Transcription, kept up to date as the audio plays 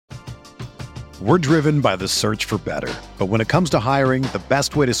We're driven by the search for better. But when it comes to hiring, the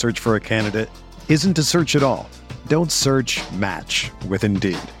best way to search for a candidate isn't to search at all. Don't search, match with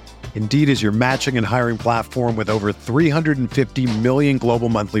Indeed. Indeed is your matching and hiring platform with over 350 million global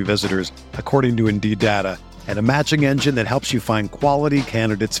monthly visitors, according to Indeed data, and a matching engine that helps you find quality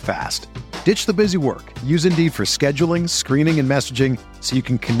candidates fast. Ditch the busy work. Use Indeed for scheduling, screening, and messaging so you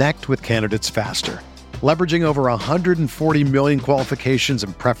can connect with candidates faster. Leveraging over 140 million qualifications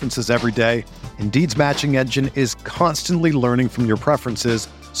and preferences every day, Indeed's matching engine is constantly learning from your preferences,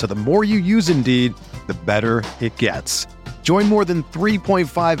 so the more you use Indeed, the better it gets. Join more than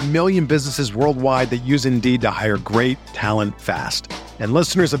 3.5 million businesses worldwide that use Indeed to hire great talent fast. And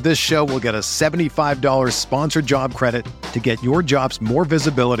listeners of this show will get a $75 sponsored job credit to get your jobs more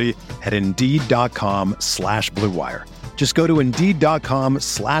visibility at Indeed.com/Blue Wire. Just go to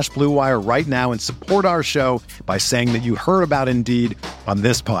Indeed.com/Blue Wire right now and support our show by saying that you heard about Indeed on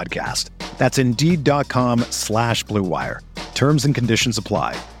this podcast. That's Indeed.com/Blue Wire. Terms and conditions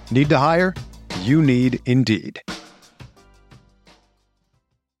apply. Need to hire? You need Indeed.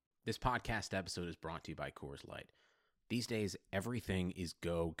 This podcast episode is brought to you by Coors Light. These days, everything is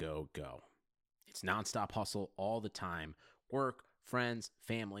go, go, go. It's nonstop hustle all the time. Work, friends,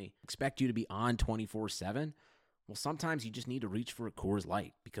 family, expect you to be on 24/7. Well, sometimes you just need to reach for a Coors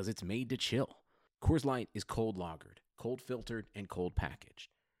Light because it's made to chill. Coors Light is cold lagered, cold filtered, and cold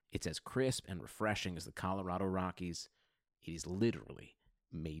packaged. It's as crisp and refreshing as the Colorado Rockies. It is literally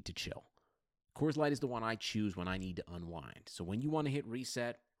made to chill. Coors Light is the one I choose when I need to unwind. So when you want to hit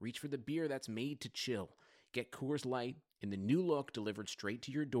reset, reach for the beer that's made to chill. Get Coors Light in the new look delivered straight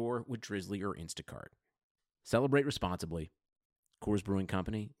to your door with Drizzly or Instacart. Celebrate responsibly. Coors Brewing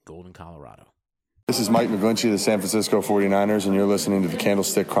Company, Golden, Colorado. This is Mike McGlinchey of the San Francisco 49ers, and you're listening to the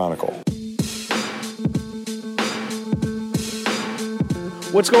Candlestick Chronicle.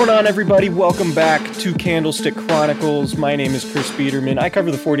 What's going on, everybody? Welcome back to Candlestick Chronicles. My name is Chris Biederman. I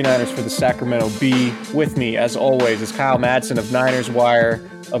cover the 49ers for the Sacramento Bee. With me, as always, is Kyle Madsen of Niners Wire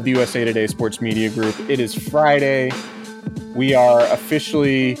of the USA Today Sports Media Group. It is Friday. We are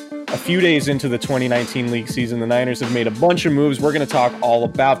officially a few days into the 2019 league season. The Niners have made a bunch of moves. We're going to talk all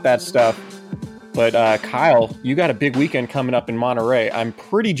about that stuff. But Kyle, you got a big weekend coming up in Monterey. I'm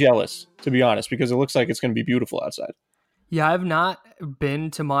pretty jealous, to be honest, because it looks like it's going to be beautiful outside. Yeah, I've not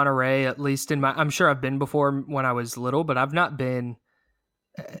been to Monterey, at least I'm sure I've been before when I was little, but I've not been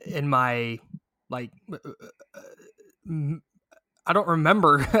in my, I don't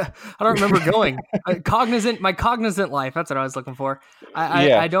remember. I don't remember going. My cognizant life. That's what I was looking for.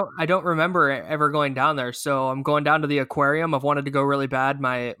 I don't remember ever going down there. So I'm going down to the aquarium. I've wanted to go really bad.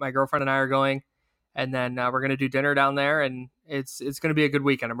 My girlfriend and I are going, and then we're going to do dinner down there, and it's going to be a good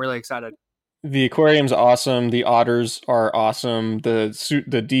weekend. I'm really excited. The aquarium's awesome. The otters are awesome.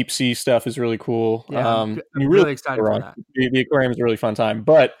 The deep sea stuff is really cool. Yeah, I'm really excited for that. The aquarium is a really fun time.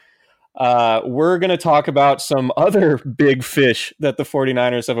 But we're going to talk about some other big fish that the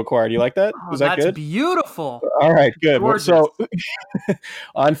 49ers have acquired. You like that? Oh, Is that that's good? Beautiful. All right, good. Gorgeous. So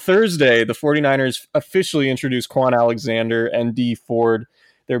on Thursday, the 49ers officially introduced Quan Alexander and Dee Ford,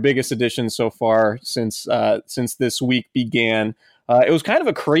 their biggest additions so far since this week began. It was kind of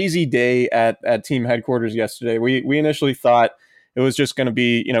a crazy day at team headquarters yesterday. We initially thought it was just going to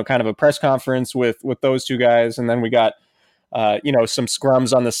be, kind of a press conference with those two guys. And then we got, some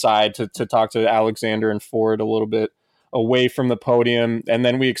scrums on the side to talk to Alexander and Ford a little bit away from the podium. And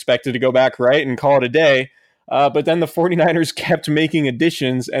then we expected to go back right and call it a day. But then the 49ers kept making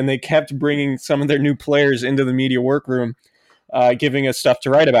additions, and they kept bringing some of their new players into the media workroom, giving us stuff to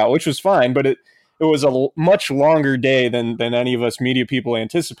write about, which was fine. But it was a much longer day than any of us media people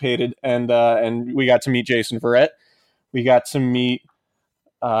anticipated, and we got to meet Jason Verrett. We got to meet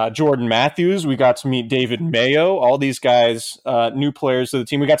Jordan Matthews. We got to meet David Mayo. All these guys, new players to the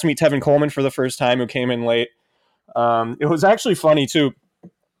team. We got to meet Tevin Coleman for the first time, who came in late. It was actually funny, too.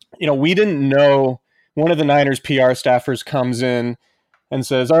 We didn't know. One of the Niners PR staffers comes in and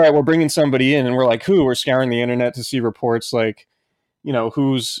says, all right, we're bringing somebody in. And we're like, who? We're scouring the internet to see reports like,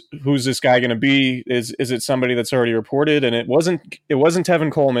 who's this guy going to be? Is it somebody that's already reported? And it wasn't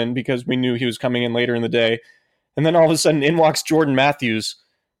Tevin Coleman, because we knew he was coming in later in the day. And then all of a sudden in walks Jordan Matthews.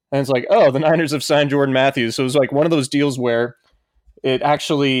 And it's like, oh, the Niners have signed Jordan Matthews. So it was like one of those deals where it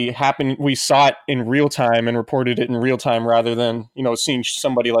actually happened. We saw it in real time and reported it in real time rather than, seeing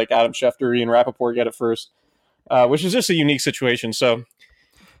somebody like Adam Schefter and Rappaport get it first, which is just a unique situation. So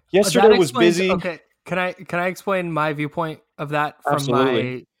yesterday was busy. Okay. Can I explain my viewpoint of that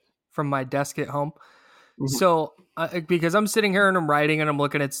from my desk at home? Mm-hmm. So because I'm sitting here and I'm writing and I'm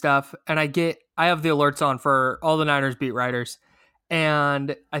looking at stuff, and I have the alerts on for all the Niners beat writers,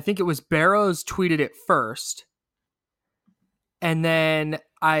 And I think it was Barrows tweeted it first. And then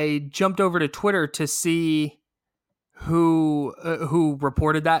I jumped over to Twitter to see who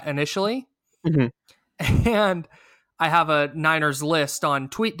reported that initially. Mm-hmm. And I have a Niners list on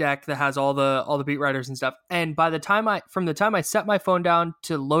TweetDeck that has all the beat writers and stuff. And from the time I set my phone down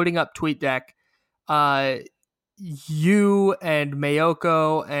to loading up TweetDeck, you and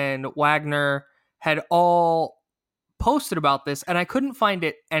Mayoko and Wagner had all posted about this, and I couldn't find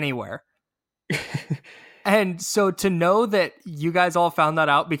it anywhere. And so to know that you guys all found that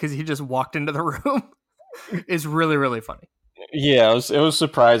out because he just walked into the room is really, really funny. Yeah, it was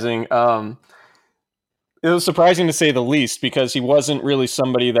surprising. It was surprising to say the least, because he wasn't really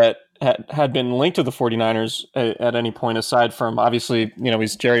somebody that had been linked to the 49ers at any point, aside from, obviously,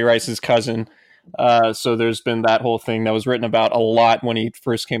 he's Jerry Rice's cousin. So there's been that whole thing that was written about a lot when he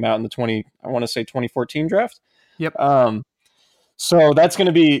first came out in the 2014 draft. Yep. So that's going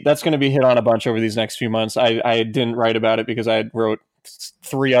to be hit on a bunch over these next few months. I didn't write about it because I wrote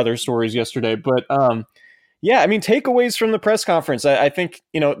 3 other stories yesterday, but yeah, I mean, takeaways from the press conference. I think,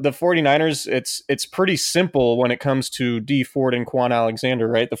 the 49ers, it's pretty simple when it comes to Dee Ford and Quan Alexander,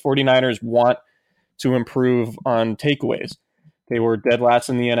 right? The 49ers want to improve on takeaways. They were dead last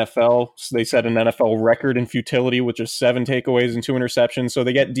in the NFL. So they set an NFL record in futility with just 7 takeaways and 2 interceptions. So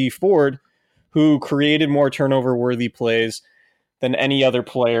they get Dee Ford, who created more turnover-worthy plays than any other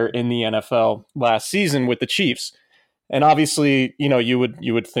player in the NFL last season with the Chiefs. And obviously, you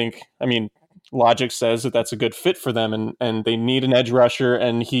would think, I mean, logic says that that's a good fit for them, and they need an edge rusher,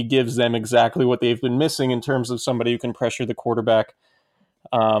 and he gives them exactly what they've been missing in terms of somebody who can pressure the quarterback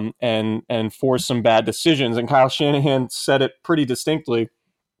and force some bad decisions. And Kyle Shanahan said it pretty distinctly.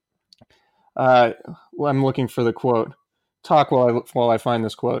 I'm looking for the quote. Talk while I find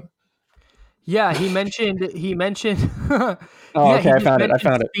this quote. Yeah, he mentioned. Oh, okay, I found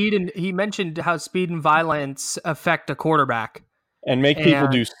it. He mentioned how speed and violence affect a quarterback and make people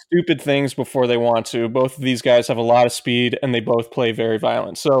do stupid things before they want to. Both of these guys have a lot of speed, and they both play very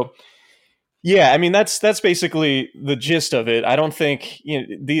violent. So, yeah, I mean, that's basically the gist of it. I don't think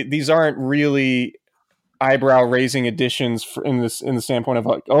these aren't really eyebrow-raising additions in the standpoint of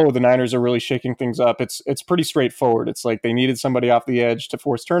like, oh, the Niners are really shaking things up. It's pretty straightforward. It's like they needed somebody off the edge to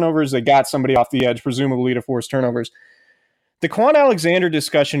force turnovers. They got somebody off the edge, presumably to force turnovers. The Quan Alexander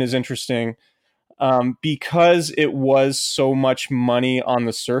discussion is interesting because it was so much money on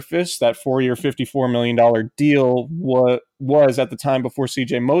the surface. That 4-year, $54 million deal was at the time before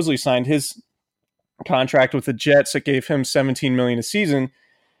C.J. Mosley signed his contract with the Jets. It gave him $17 million a season.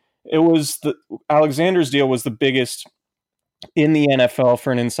 Alexander's deal was the biggest in the NFL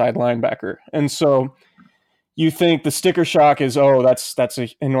for an inside linebacker. And so you think the sticker shock is, oh, that's an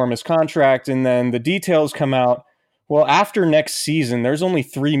enormous contract. And then the details come out. Well, after next season, there's only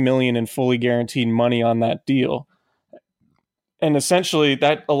 $3 million in fully guaranteed money on that deal. And essentially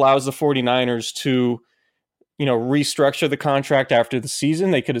that allows the 49ers to, restructure the contract after the season.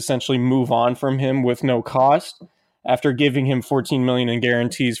 They could essentially move on from him with no cost. After giving him $14 million in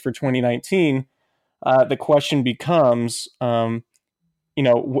guarantees for 2019, the question becomes, coming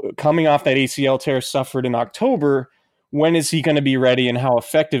off that ACL tear suffered in October, when is he going to be ready and how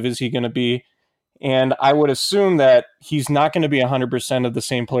effective is he going to be? And I would assume that he's not going to be 100% of the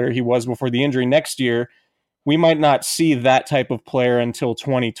same player he was before the injury next year. We might not see that type of player until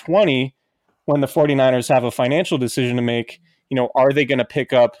 2020 when the 49ers have a financial decision to make. Are they going to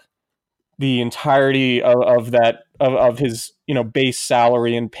pick up the entirety of his base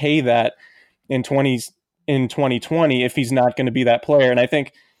salary and pay that in 2020 if he's not going to be that player? And I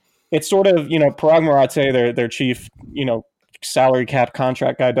think it's sort of Parag Marathe, their chief salary cap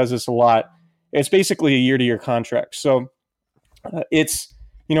contract guy, does this a lot. It's basically a year-to-year contract. So it's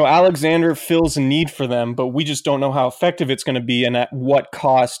Alexander fills a need for them, but we just don't know how effective it's going to be and at what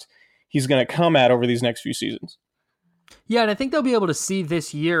cost he's going to come at over these next few seasons. Yeah, and I think they'll be able to see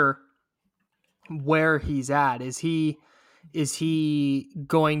this year where he's at. Is he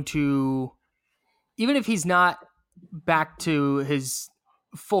going to, even if he's not back to his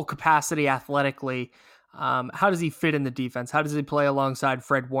full capacity athletically, how does he fit in the defense? How does he play alongside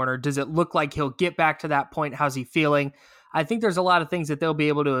Fred Warner? Does it look like he'll get back to that point? How's he feeling? I think there's a lot of things that they'll be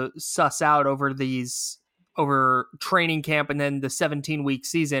able to suss out over training camp and then the 17-week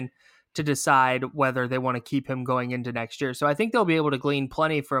season to decide whether they want to keep him going into next year. So I think they'll be able to glean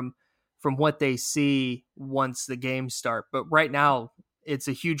plenty from what they see once the games start. But right now, it's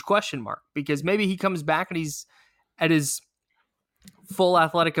a huge question mark because maybe he comes back and he's at his full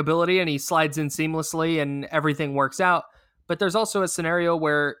athletic ability and he slides in seamlessly and everything works out. but there's also a scenario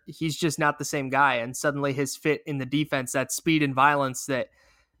where he's just not the same guy, and suddenly his fit in the defense, that speed and violence that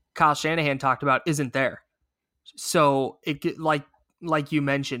Kyle Shanahan talked about, isn't there. So it, like you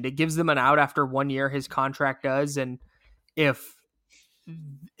mentioned, it gives them an out after 1 year. His contract does, and if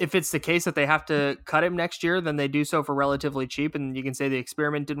it's the case that they have to cut him next year, then they do so for relatively cheap, and you can say the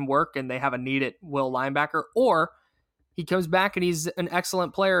experiment didn't work and they have a need at will linebacker, or he comes back and he's an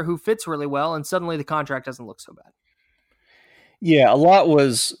excellent player who fits really well, and suddenly the contract doesn't look so bad. Yeah, a lot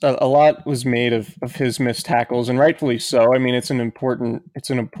was made of his missed tackles, and rightfully so. I mean, it's an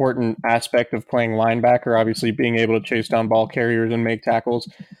important aspect of playing linebacker, obviously being able to chase down ball carriers and make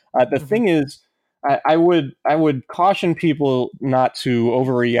tackles. The thing is, I would caution people not to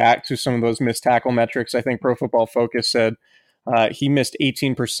overreact to some of those missed tackle metrics. I think Pro Football Focus said he missed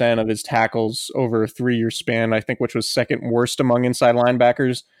 18% of his tackles over a 3-year span, I think, which was second worst among inside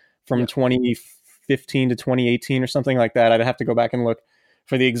linebackers from 2015 to 2018 or something like that. I'd have to go back and look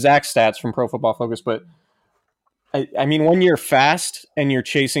for the exact stats from Pro Football Focus, but I mean, when you're fast and you're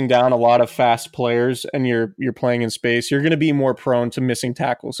chasing down a lot of fast players and you're playing in space, you're going to be more prone to missing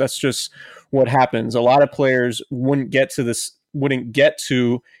tackles. That's just what happens. A lot of players wouldn't get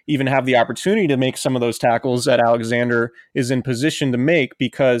to even have the opportunity to make some of those tackles that Alexander is in position to make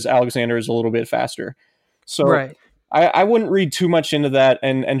because Alexander is a little bit faster. So right. I wouldn't read too much into that.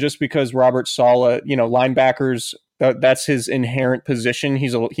 And just because Robert Saleh, linebackers, that's his inherent position.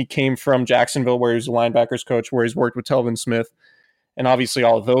 He came from Jacksonville, where he's a linebackers coach, where he's worked with Telvin Smith. And obviously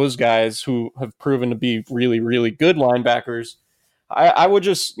all of those guys who have proven to be really, really good linebackers. I would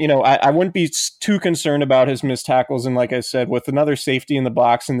just, I wouldn't be too concerned about his missed tackles. And like I said, with another safety in the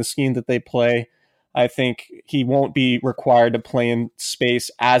box and the scheme that they play, I think he won't be required to play in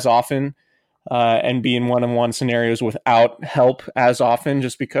space as often and be in one-on-one scenarios without help as often,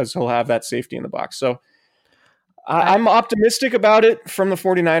 just because he'll have that safety in the box. So I'm optimistic about it from the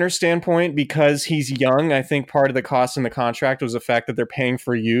 49ers standpoint because he's young. I think part of the cost in the contract was the fact that they're paying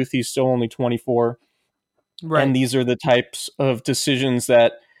for youth. He's still only 24. Right. And these are the types of decisions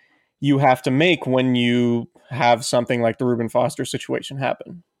that you have to make when you have something like the Reuben Foster situation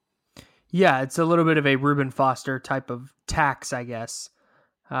happen. Yeah, it's a little bit of a Reuben Foster type of tax, I guess,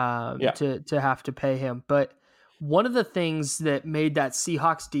 to have to pay him. But one of the things that made that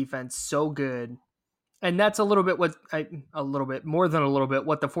Seahawks defense so good, and that's a little bit more than a little bit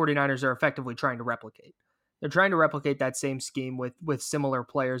what the 49ers are effectively trying to replicate. They're trying to replicate that same scheme with similar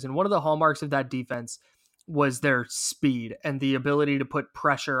players. And one of the hallmarks of that defense was their speed and the ability to put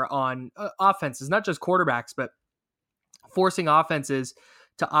pressure on offenses, not just quarterbacks, but forcing offenses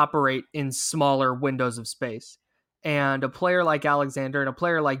to operate in smaller windows of space. And a player like Alexander and a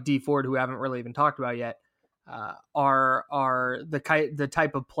player like Dee Ford, who we haven't really even talked about yet, are the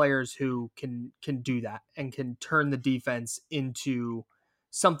type of players who can do that and can turn the defense into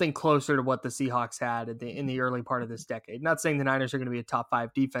something closer to what the Seahawks had in the early part of this decade. Not saying the Niners are going to be a top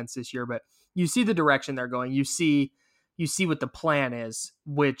 5 defense this year, but you see the direction they're going. You see what the plan is,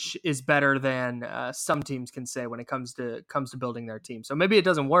 which is better than some teams can say when it comes to building their team. So maybe it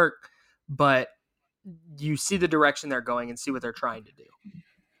doesn't work, but you see the direction they're going and see what they're trying to do.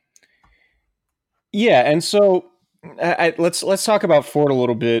 Yeah, and so let's talk about Ford a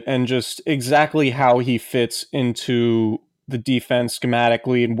little bit and just exactly how he fits into the defense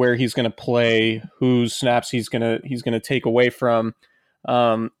schematically and where he's going to play, whose snaps he's going to take away from.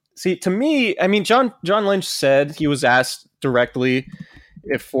 See, to me, I mean, John Lynch said he was asked directly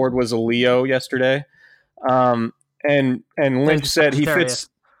if Ford was a Leo yesterday, and Lynch said he fits.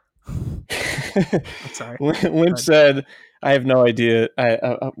 Sorry, Lynch said, "I have no idea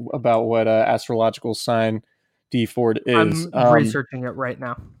about what astrological sign Dee Ford is." I'm researching it right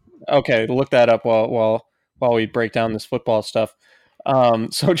now. Okay, look that up while we break down this football stuff.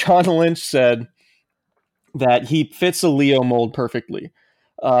 So John Lynch said that he fits a Leo mold perfectly.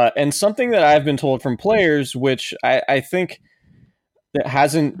 And something that I've been told from players, which I think that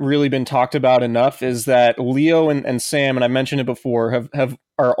hasn't really been talked about enough, is that Leo and Sam, and I mentioned it before,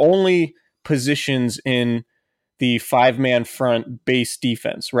 are only positions in the 5-man front base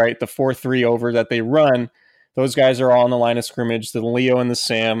defense, right? The 4-3 over that they run, those guys are all on the line of scrimmage. The Leo and the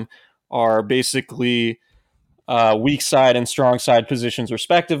Sam are basically weak side and strong side positions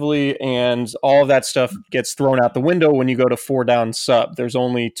respectively, and all of that stuff gets thrown out the window when you go to 4-down sub. There's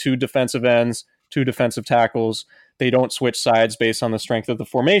only 2 defensive ends, 2 defensive tackles. They don't switch sides based on the strength of the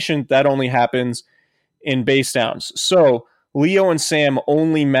formation. That only happens in base downs. So Leo and Sam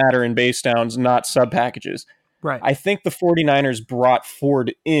only matter in base downs, not sub packages. Right. I think the 49ers brought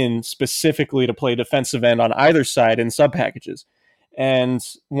Ford in specifically to play defensive end on either side in sub packages. And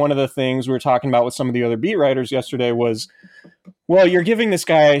one of the things we were talking about with some of the other beat writers yesterday was, well, you're giving this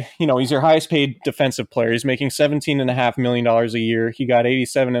guy, he's your highest paid defensive player. He's making $17.5 million a year. He got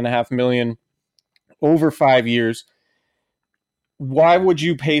 $87.5 million over 5 years. Why would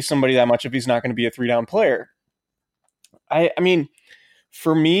you pay somebody that much if he's not going to be a 3-down player? I mean,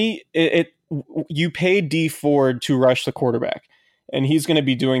 for me, you pay Dee Ford to rush the quarterback, and he's going to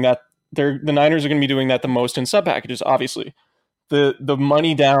be doing that. The Niners are going to be doing that the most in sub packages, obviously. The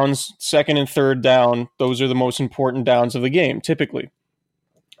money downs, second and third down, those are the most important downs of the game, typically.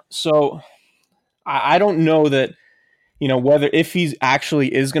 So I don't know that, whether if he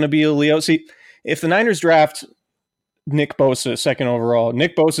actually is going to be a Leo. See, if the Niners draft Nick Bosa second overall,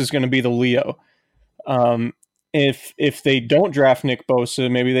 Nick Bosa is going to be the Leo. If they don't draft Nick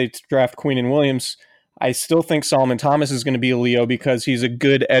Bosa, maybe they draft Quinnen Williams. I still think Solomon Thomas is going to be a Leo because he's a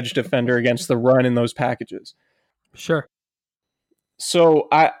good edge defender against the run in those packages. Sure. So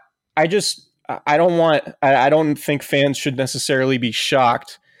I don't think fans should necessarily be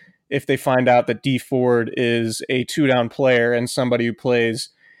shocked if they find out that Dee Ford is a 2-down player and somebody who plays,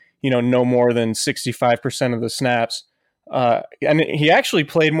 no more than 65% of the snaps. And he actually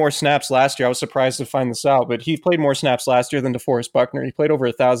played more snaps last year. I was surprised to find this out, but he played more snaps last year than DeForest Buckner. He played over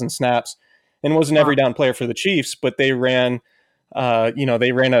 1,000 snaps and was an every down player for the Chiefs, but they ran a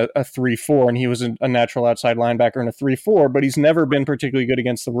 3-4, and he was a natural outside linebacker in a 3-4, but he's never been particularly good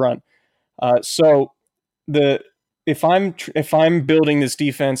against the run. So if I'm building this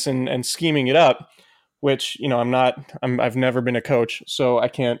defense and scheming it up, which, I've never been a coach, so I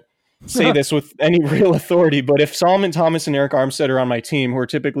can't say this with any real authority, but if Solomon Thomas and Eric Armstead are on my team, who are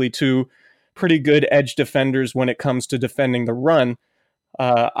typically two pretty good edge defenders when it comes to defending the run,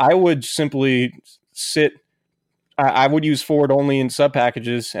 I would simply I would use Ford only in sub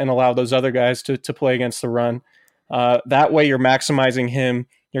packages and allow those other guys to play against the run. That way you're maximizing him,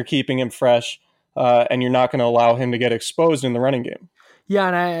 you're keeping him fresh, and you're not going to allow him to get exposed in the running game. Yeah,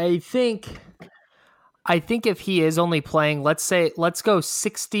 and I think if he is only playing, let's go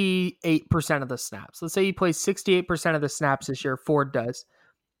 68% of the snaps. Let's say he plays 68% of the snaps this year, Ford does.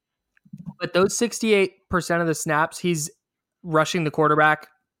 But those 68% of the snaps, he's rushing the quarterback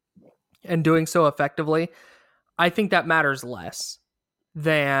and doing so effectively. I think that matters less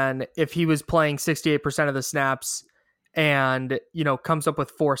than if he was playing 68% of the snaps and, comes up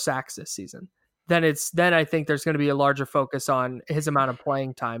with 4 sacks this season. Then I think there's going to be a larger focus on his amount of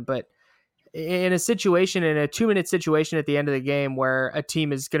playing time. But in a 2-minute situation at the end of the game where a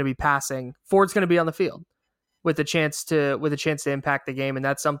team is going to be passing, Ford's going to be on the field with a chance to impact the game. And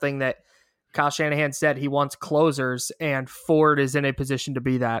that's something that Kyle Shanahan said he wants closers, and Ford is in a position to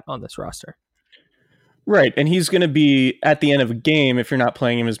be that on this roster. Right. And he's going to be at the end of a game. If you're not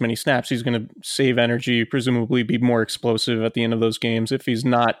playing him as many snaps, he's going to save energy, presumably be more explosive at the end of those games if he's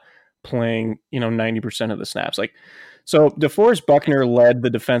not playing, 90% of the snaps. So DeForest Buckner led the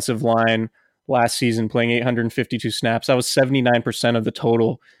defensive line last season, playing 852 snaps. That was 79% of the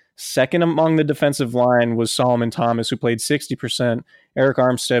total. Second among the defensive line was Solomon Thomas, who played 60%. Eric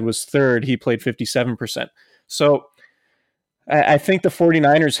Armstead was third. He played 57%. So I think the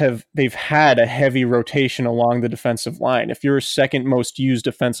 49ers they've had a heavy rotation along the defensive line. If your second most used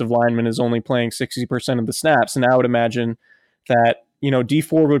defensive lineman is only playing 60% of the snaps, and I would imagine that, Dee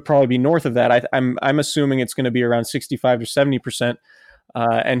Ford would probably be north of that. I'm assuming it's going to be around 65 to 70%.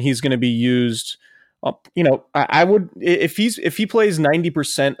 And he's going to be used, I would, if he plays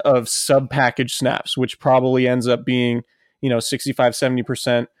 90% of sub package snaps, which probably ends up being, 65,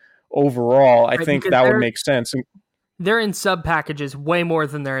 70% overall, I think that would make sense. They're in sub packages way more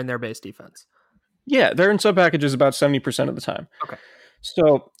than they're in their base defense. Yeah, they're in sub packages about 70% of the time. Okay.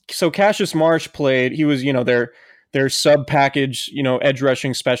 So Cassius Marsh played, he was, their sub package, edge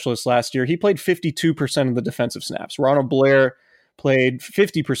rushing specialist last year. He played 52% of the defensive snaps. Ronald Blair played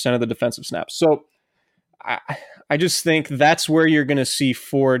 50% of the defensive snaps. So I just think that's where you're going to see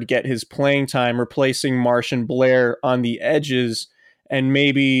Ford get his playing time, replacing Marsh and Blair on the edges, and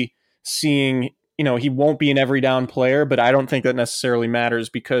maybe seeing, he won't be an every down player, but I don't think that necessarily matters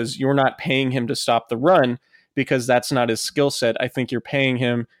because you're not paying him to stop the run because that's not his skill set. I think you're paying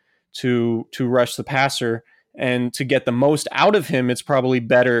him to rush the passer, and to get the most out of him, it's probably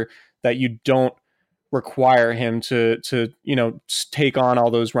better that you don't require him to take on all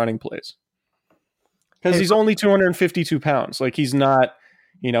those running plays. Because he's only 252 pounds. He's not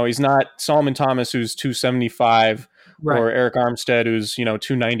Solomon Thomas, who's 275, right, or Eric Armstead, who's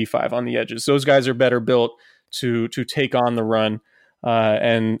 295 on the edges. Those guys are better built to take on the run.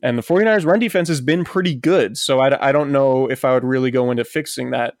 And the 49ers run defense has been pretty good. So I don't know if I would really go into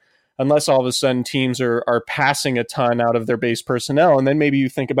fixing that. unless all of a sudden teams are passing a ton out of their base personnel. And then maybe you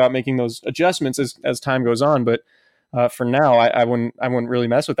think about making those adjustments as time goes on. But for now, I wouldn't really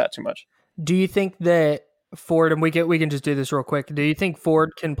mess with that too much. Do you think that Ford, and we can just do this real quick, do you think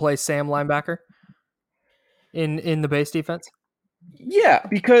Ford can play Sam linebacker in the base defense? Yeah,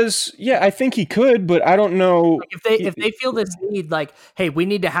 because I think he could, but I don't know if they feel this need, like, hey, we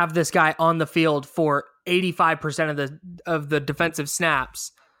need to have this guy on the field for 85% of the defensive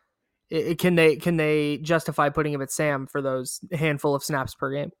snaps. Can they justify putting him at Sam for those handful of snaps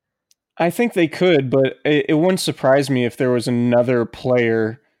per game? I think they could, but it wouldn't surprise me if there was another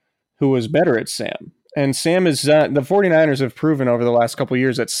player who was better at Sam. And Sam is the 49ers have proven over the last couple of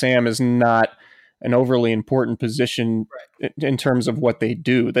years that Sam is not an overly important position in terms of what they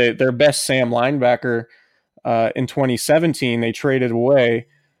do. Their best Sam linebacker in 2017, they traded away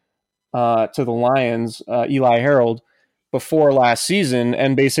to the Lions, Eli Harold, before last season,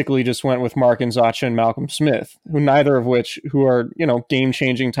 and basically just went with Mark Nzacha and Malcolm Smith, neither of which are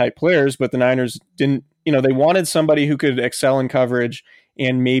game-changing type players, but the Niners didn't, they wanted somebody who could excel in coverage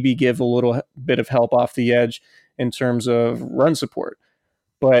and maybe give a little bit of help off the edge in terms of run support.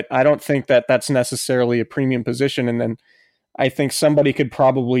 But I don't think that that's necessarily a premium position. And then I think somebody could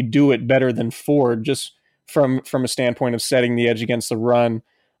probably do it better than Ford, just from a standpoint of setting the edge against the run.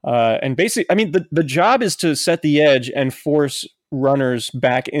 And basically, I mean, the job is to set the edge and force runners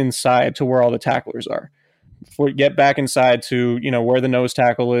back inside to where all the tacklers are. Get back inside to, where the nose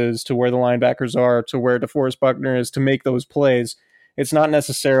tackle is, to where the linebackers are, to where DeForest Buckner is, to make those plays. It's not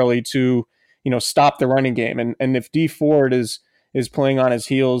necessarily to, stop the running game. And if Dee Ford is playing on his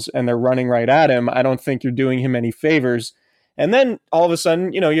heels and they're running right at him, I don't think you're doing him any favors. And then all of a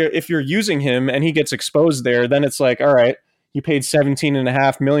sudden, if you're using him and he gets exposed there, then it's like, all right, you paid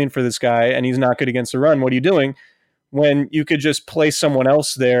 $17.5 million for this guy and he's not good against the run. What are you doing? When you could just play someone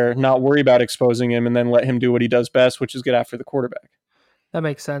else there, not worry about exposing him, and then let him do what he does best, which is get after the quarterback. That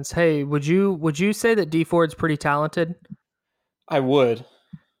makes sense. Hey, would you say that Dee Ford's pretty talented? I would.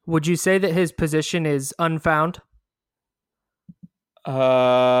 Would you say that his position is unfound?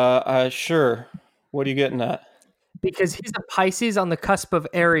 Sure. What are you getting at? Because he's a Pisces on the cusp of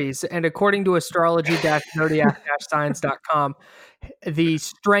Aries, and according to astrology-zodiac-science.com, the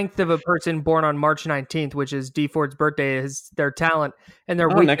strength of a person born on March 19th, which is Dee Ford's birthday, is their talent, and their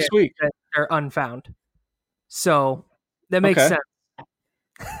weakness next week that they're unfound. So that makes sense.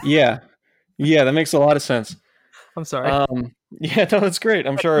 Yeah, that makes a lot of sense. I'm sorry. Yeah, no, that's great.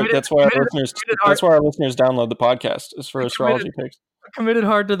 I'm sure that's why our listeners download the podcast is for astrology picks. Committed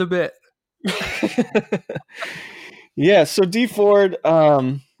hard to the bit. Yeah, so Dee Ford,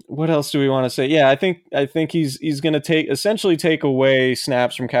 what else do we want to say? Yeah, I think he's going to take away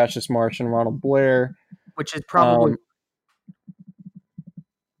snaps from Cassius Marsh and Ronald Blair, which is probably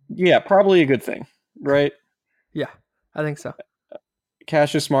probably a good thing, right? Yeah, I think so.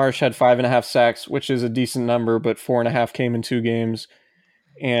 Cassius Marsh had 5.5 sacks, which is a decent number, but 4.5 came in 2 games,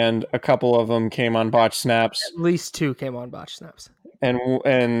 and a couple of them came on botched snaps. At least 2 came on botched snaps,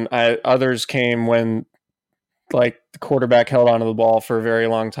 and others came when the quarterback held onto the ball for a very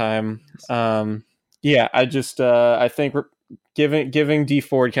long time. I think giving Dee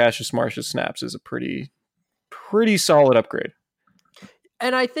Ford Cassius Marsh's snaps is a pretty solid upgrade.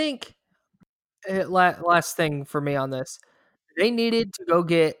 And I think last thing for me on this, they needed to go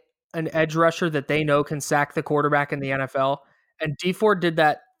get an edge rusher that they know can sack the quarterback in the NFL, and Dee Ford did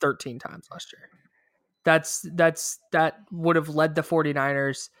that 13 times last year. That would have led the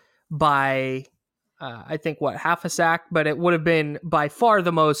 49ers by I think half a sack, but it would have been by far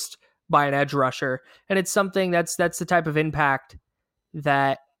the most by an edge rusher. And it's something that's the type of impact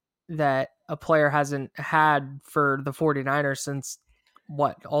that a player hasn't had for the 49ers since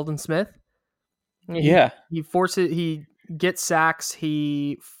Aldon Smith? Yeah. He gets sacks,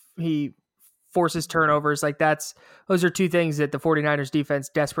 he forces turnovers. Those are 2 things that the 49ers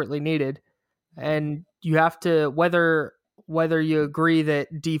defense desperately needed. And you have to, whether you agree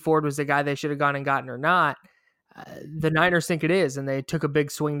that Dee Ford was the guy they should have gone and gotten or not, the Niners think it is, and they took a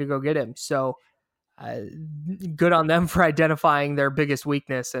big swing to go get him. So good on them for identifying their biggest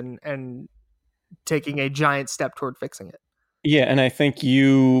weakness and taking a giant step toward fixing it. Yeah, and I think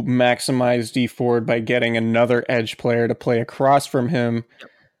you maximize Dee Ford by getting another edge player to play across from him,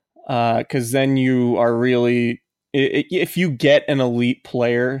 because then you are really, if you get an elite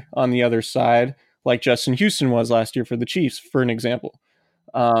player on the other side, like Justin Houston was last year for the Chiefs, for an example,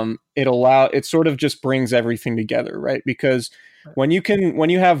 it sort of just brings everything together, right? Because when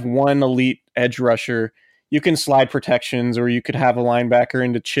you have one elite edge rusher, you can slide protections, or you could have a linebacker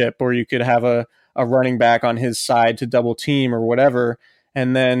into chip, or you could have a running back on his side to double team or whatever.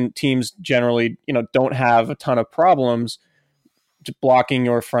 And then teams generally, don't have a ton of problems blocking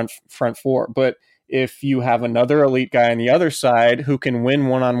your front four. But if you have another elite guy on the other side who can win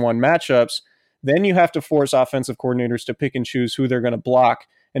one-on-one matchups, then you have to force offensive coordinators to pick and choose who they're going to block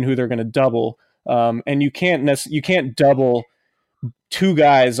and who they're going to double. And you can't double two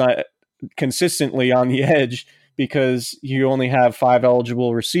guys consistently on the edge because you only have 5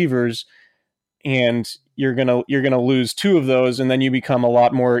 eligible receivers, and you're gonna lose 2 of those, and then you become a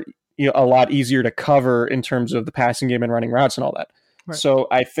lot easier to cover in terms of the passing game and running routes and all that. Right. So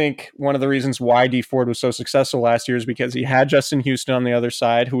I think one of the reasons why Dee Ford was so successful last year is because he had Justin Houston on the other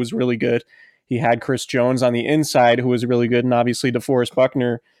side, who was really good. He had Chris Jones on the inside, who was really good, and obviously DeForest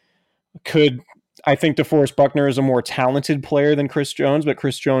Buckner I think DeForest Buckner is a more talented player than Chris Jones, but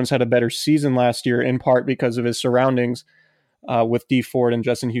Chris Jones had a better season last year in part because of his surroundings with Dee Ford and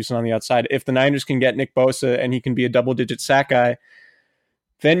Justin Houston on the outside. If the Niners can get Nick Bosa and he can be a double-digit sack guy,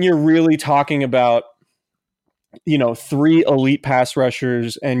 then you're really talking about 3 elite pass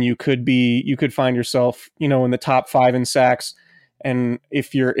rushers, and you could find yourself in the top 5 in sacks. And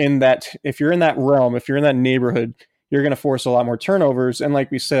if you're in that realm, if you're in that neighborhood, you're going to force a lot more turnovers. And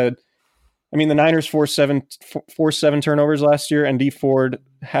like we said, I mean, the Niners forced 7 turnovers last year, and Dee Ford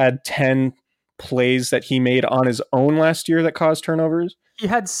had 10 plays that he made on his own last year that caused turnovers. He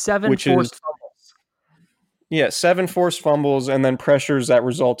had 7 forced fumbles. Yeah, 7 forced fumbles, and then pressures that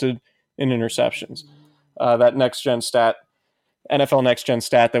resulted in interceptions. That next-gen stat, NFL next-gen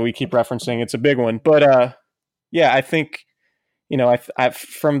stat that we keep referencing, it's a big one. But, I think,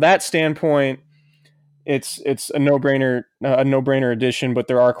 from that standpoint, it's a no-brainer addition, but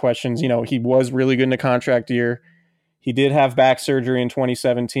there are questions. He was really good in a contract year. He did have back surgery in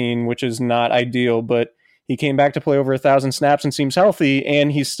 2017, which is not ideal, but he came back to play over 1,000 snaps and seems healthy,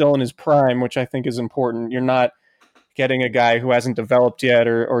 and he's still in his prime, which I think is important. You're not getting a guy who hasn't developed yet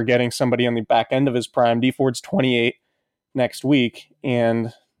or getting somebody on the back end of his prime. Dee Ford's 28 next week,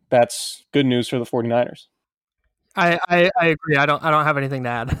 and that's good news for the 49ers. I agree. I don't have anything to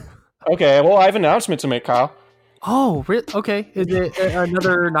add. Okay, well, I have an announcement to make, Kyle. Oh, really? Okay. Is it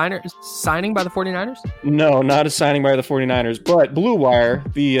another Niners signing by the 49ers? No, not a signing by the 49ers, but Blue Wire,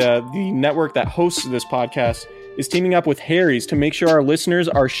 the network that hosts this podcast, is teaming up with Harry's to make sure our listeners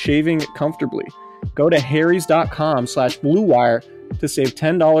are shaving comfortably. Go to harrys.com/Blue Wire to save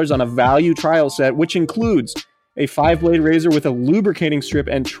 $10 on a value trial set, which includes a 5-blade razor with a lubricating strip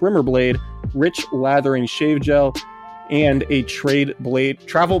and trimmer blade, rich lathering shave gel, and a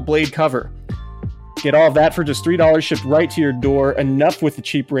travel blade cover. Get all of that for just $3 shipped right to your door. Enough with the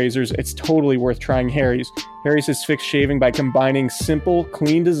cheap razors. It's totally worth trying Harry's. Harry's has fixed shaving by combining simple,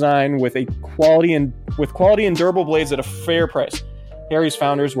 clean design with quality and durable blades at a fair price. Harry's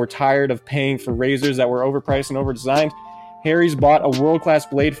founders were tired of paying for razors that were overpriced and overdesigned. Harry's bought a world-class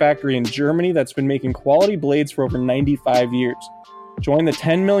blade factory in Germany that's been making quality blades for over 95 years. Join the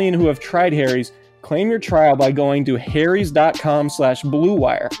 10 million who have tried Harry's. Claim your trial by going to harrys.com/Blue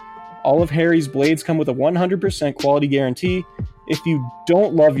Wire. All of Harry's blades come with a 100% quality guarantee. If you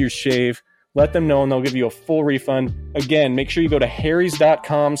don't love your shave, let them know and they'll give you a full refund. Again, make sure you go to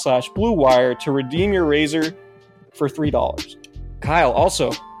harrys.com/Blue Wire to redeem your razor for $3. Kyle,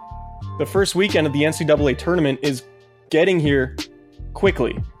 also, the first weekend of the NCAA tournament is getting here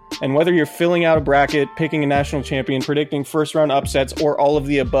quickly. And whether you're filling out a bracket, picking a national champion, predicting first-round upsets, or all of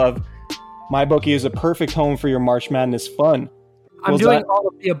the above, MyBookie is a perfect home for your March Madness fun. I'm doing all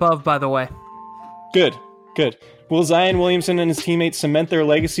of the above, by the way. Good. Will Zion Williamson and his teammates cement their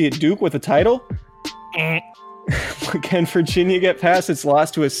legacy at Duke with a title? Can Virginia get past its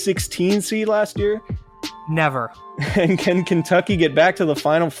loss to a 16 seed last year? Never. And can Kentucky get back to the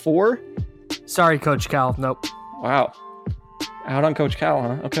Final Four? Sorry, Coach Cal. Nope. Wow. Out on Coach Cal,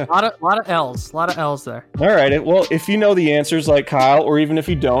 huh? Okay. A lot of L's. A lot of L's there. All right. Well, if you know the answers like Kyle, or even if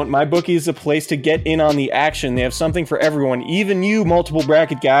you don't, MyBookie is a place to get in on the action. They have something for everyone, even you, multiple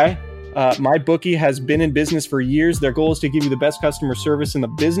bracket guy. MyBookie has been in business for years. Their goal is to give you the best customer service in the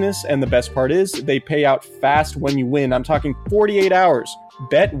business, and the best part is they pay out fast when you win. I'm talking 48 hours.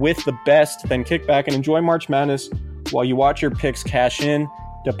 Bet with the best, then kick back and enjoy March Madness while you watch your picks cash in.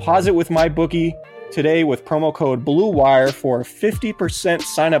 Deposit with MyBookie today with promo code BLUEWIRE for a 50%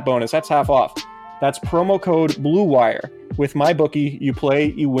 sign-up bonus. That's half off. That's promo code BLUEWIRE. With MyBookie, you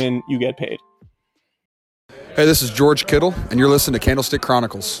play, you win, you get paid. Hey, this is George Kittle, and you're listening to Candlestick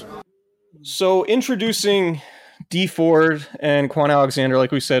Chronicles. So introducing Dee Ford and Quan Alexander,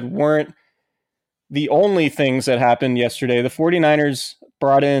 like we said, weren't the only things that happened yesterday. The 49ers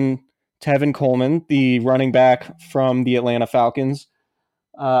brought in Tevin Coleman, the running back from the Atlanta Falcons.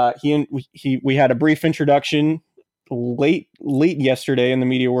 We had a brief introduction late yesterday in the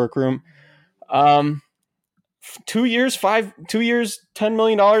media workroom. 2 years, $10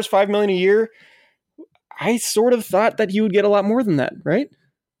 million, $5 million a year. I sort of thought that he would get a lot more than that, right?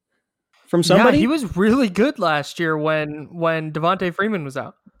 From somebody. Yeah, he was really good last year when Devontae Freeman was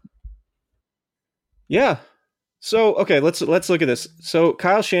out. Yeah. So, okay, let's look at this. So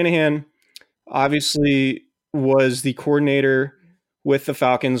Kyle Shanahan obviously was the coordinator with the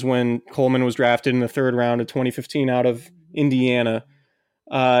Falcons when Coleman was drafted in the third round of 2015 out of Indiana.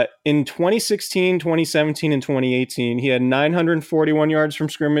 In 2016, 2017, and 2018, he had 941 yards from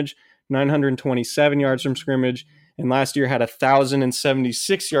scrimmage, 927 yards from scrimmage, and last year had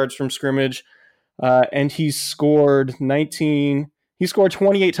 1,076 yards from scrimmage. And he scored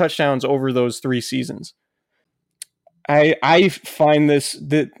 28 touchdowns over those 3 seasons. I find this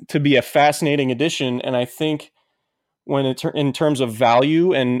to be a fascinating addition, and I think when in terms of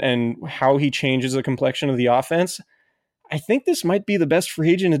value and how he changes the complexion of the offense, I think this might be the best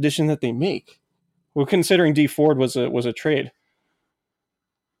free agent addition that they make. Well, considering Dee Ford was a trade.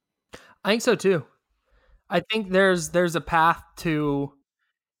 I think so too. I think there's a path to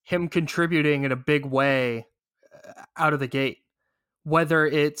him contributing in a big way out of the gate. Whether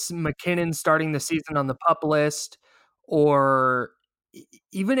it's McKinnon starting the season on the PUP list, or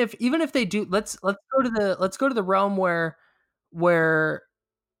even if they do, let's go to the realm where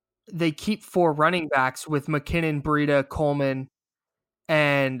they keep 4 running backs with McKinnon, Breida, Coleman,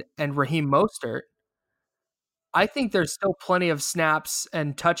 and Raheem Mostert. I think there's still plenty of snaps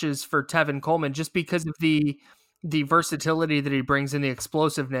and touches for Tevin Coleman just because of the versatility that he brings and the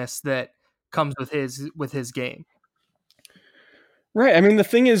explosiveness that comes with his game. Right. I mean, the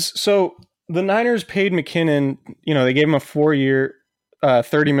thing is, so the Niners paid McKinnon, they gave him a 4-year,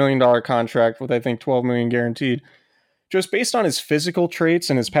 $30 million contract with, I think, $12 million guaranteed, just based on his physical traits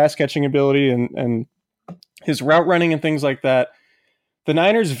and his pass catching ability and his route running and things like that. The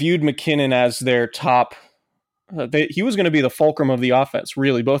Niners viewed McKinnon as their top. He was going to be the fulcrum of the offense,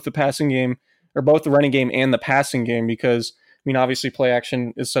 really, both the passing game or both the running game and the passing game, because, obviously play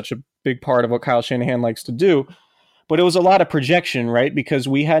action is such a big part of what Kyle Shanahan likes to do. But it was a lot of projection, right? Because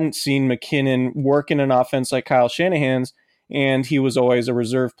we hadn't seen McKinnon work in an offense like Kyle Shanahan's, and he was always a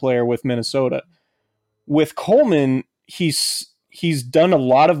reserve player with Minnesota. With Coleman, he's done a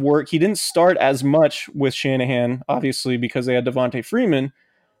lot of work. He didn't start as much with Shanahan, obviously, because they had Devontae Freeman,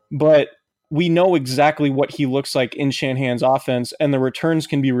 but we know exactly what he looks like in Shanahan's offense, and the returns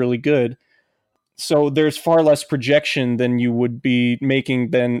can be really good. So there's far less projection than you would be making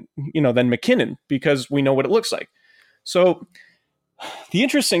than McKinnon, because we know what it looks like. So the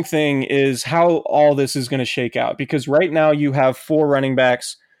interesting thing is how all this is going to shake out, because right now you have 4 running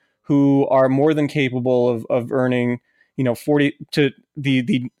backs who are more than capable of earning, 40 to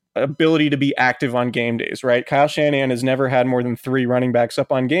the ability to be active on game days, right? Kyle Shanahan has never had more than 3 running backs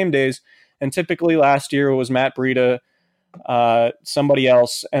up on game days. And typically last year it was Matt Breida, somebody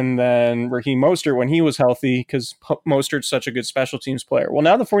else, and then Raheem Mostert when he was healthy, because Mostert's such a good special teams player. Well,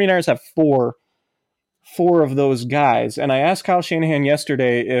 now the 49ers have 4 of those guys. And I asked Kyle Shanahan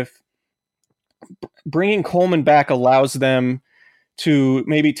yesterday if bringing Coleman back allows them to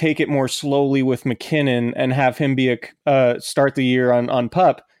maybe take it more slowly with McKinnon and have him be start the year on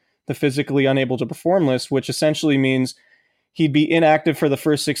PUP, the physically unable to perform list, which essentially means he'd be inactive for the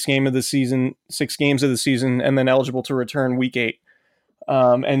first 6 games of the season, and then eligible to return week 8.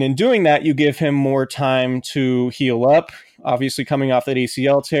 And in doing that, you give him more time to heal up. Obviously, coming off that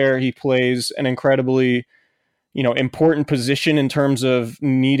ACL tear, he plays an incredibly, important position in terms of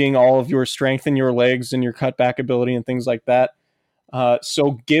needing all of your strength in your legs and your cutback ability and things like that.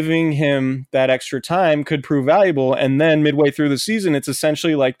 So giving him that extra time could prove valuable. And then midway through the season, it's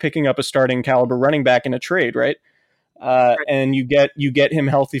essentially like picking up a starting caliber running back in a trade, right? And you get him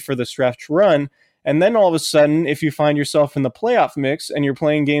healthy for the stretch run. And then all of a sudden, if you find yourself in the playoff mix and you're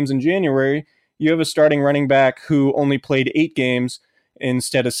playing games in January, you have a starting running back who only played 8 games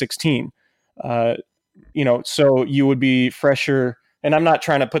instead of 16. So you would be fresher. And I'm not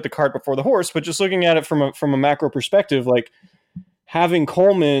trying to put the cart before the horse, but just looking at it from a macro perspective, like having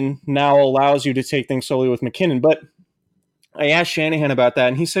Coleman now allows you to take things slowly with McKinnon. But I asked Shanahan about that,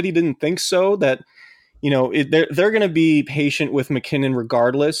 and he said he didn't think so, that they're going to be patient with McKinnon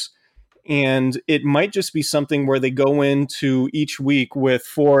regardless. And it might just be something where they go into each week with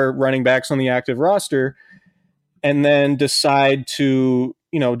 4 running backs on the active roster and then decide who's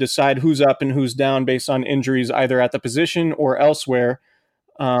up and who's down based on injuries, either at the position or elsewhere.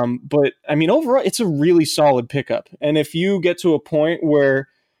 But overall, it's a really solid pickup. And if you get to a point where,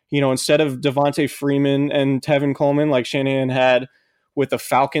 instead of Devontae Freeman and Tevin Coleman, like Shanahan had with the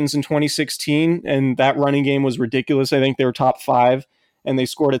Falcons in 2016, and that running game was ridiculous. I think they were top 5, and they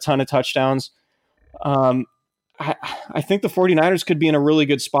scored a ton of touchdowns. I think the 49ers could be in a really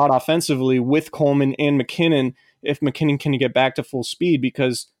good spot offensively with Coleman and McKinnon if McKinnon can get back to full speed,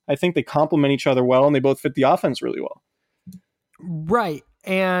 because I think they complement each other well and they both fit the offense really well. Right.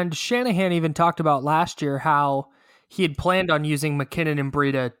 And Shanahan even talked about last year how he had planned on using McKinnon and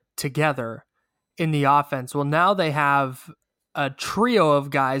Breida together in the offense. Well, now they have a trio of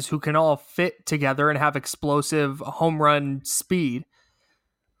guys who can all fit together and have explosive home run speed.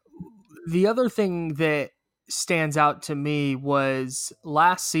 The other thing that stands out to me was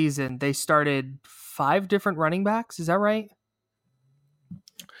last season they started 5 different running backs. Is that right?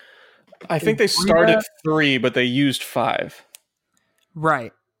 I think they started 3, but they used 5.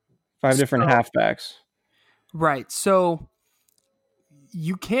 Right. 5 different halfbacks. Right. So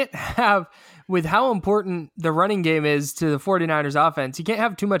you can't have, with how important the running game is to the 49ers offense, you can't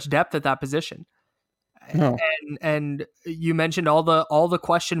have too much depth at that position. No. And you mentioned all the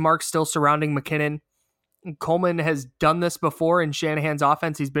question marks still surrounding McKinnon. Coleman has done this before in Shanahan's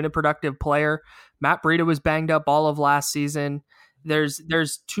offense. He's been a productive player. Matt Breida was banged up all of last season. There's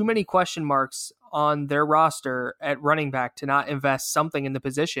too many question marks on their roster at running back to not invest something in the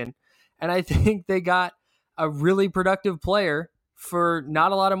position. And I think they got a really productive player for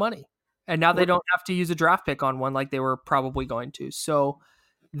not a lot of money. And now they don't have to use a draft pick on one like they were probably going to. So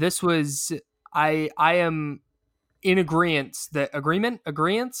this was, I am in agreement that agreement. I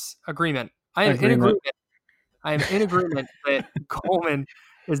am in agreement that Coleman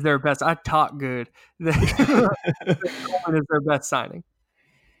is their best. I talk good. Coleman is their best signing.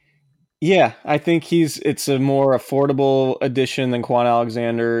 Yeah, I think it's a more affordable addition than Quan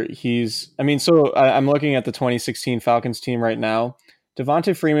Alexander. I'm looking at the 2016 Falcons team right now.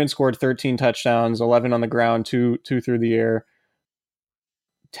 Devonta Freeman scored 13 touchdowns, 11 on the ground, two through the air.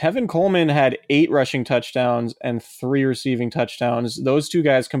 Tevin Coleman had 8 rushing touchdowns and 3 receiving touchdowns. Those two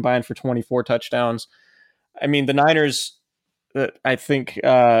guys combined for 24 touchdowns. I mean, the Niners, I think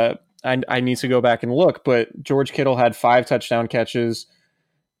I need to go back and look, but George Kittle had 5 touchdown catches.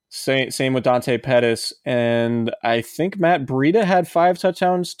 Same with Dante Pettis. And I think Matt Breida had 5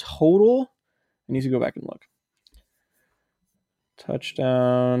 touchdowns total. I need to go back and look.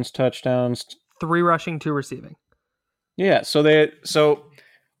 Touchdowns. 3 rushing, 2 receiving. Yeah, so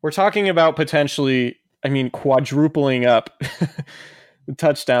we're talking about potentially, quadrupling up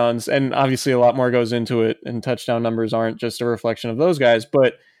touchdowns, and obviously a lot more goes into it, and touchdown numbers aren't just a reflection of those guys,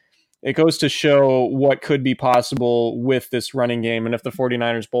 but it goes to show what could be possible with this running game. And if the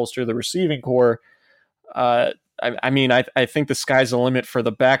 49ers bolster the receiving core, I think the sky's the limit for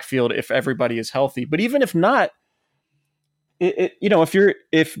the backfield if everybody is healthy. But even if not,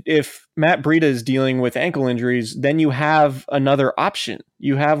 if Matt Breida is dealing with ankle injuries, then you have another option.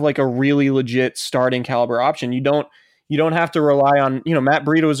 You have like a really legit starting caliber option. You don't have to rely on, Matt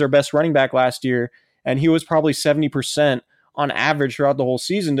Breida was their best running back last year, and he was probably 70% on average throughout the whole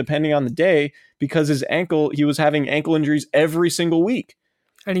season, depending on the day, because he was having ankle injuries every single week.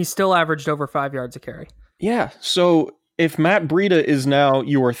 And he still averaged over 5 yards a carry. Yeah. So if Matt Breida is now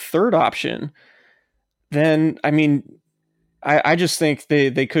your third option, then, I just think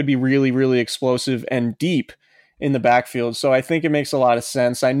they could be really, really explosive and deep in the backfield. So I think it makes a lot of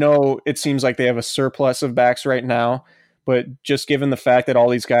sense. I know it seems like they have a surplus of backs right now, but just given the fact that all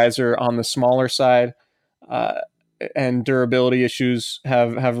these guys are on the smaller side, and durability issues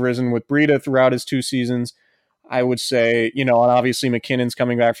have risen with Breida throughout his 2 seasons, I would say, and obviously McKinnon's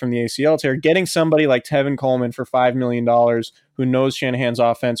coming back from the ACL tear, getting somebody like Tevin Coleman for $5 million, who knows Shanahan's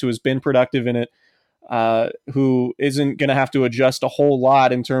offense, who has been productive in it, who isn't going to have to adjust a whole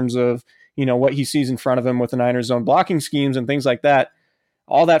lot in terms of, what he sees in front of him with the Niners zone blocking schemes and things like that.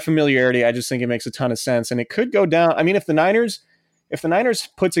 All that familiarity, I just think it makes a ton of sense. And it could go down. If the Niners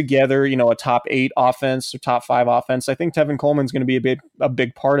put together, a top 8 offense or top 5 offense, I think Tevin Coleman's going to be a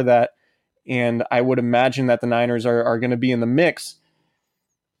big part of that. And I would imagine that the Niners are going to be in the mix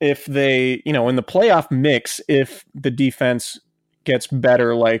if they, in the playoff mix, if the defense gets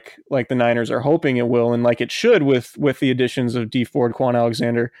better, like the Niners are hoping it will, and like it should with the additions of Dee Ford, Quan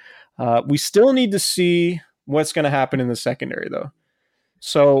Alexander. We still need to see what's going to happen in the secondary, though.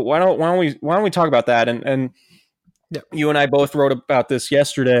 So why don't we talk about that? And yeah. You and I both wrote about this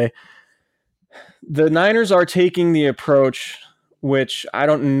yesterday. The Niners are taking the approach, which I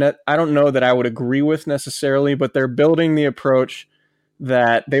don't know that I would agree with necessarily, but they're building the approach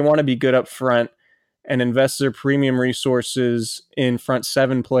that they want to be good up front and invest their premium resources in front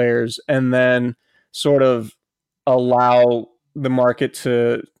 7 players, and then sort of allow the market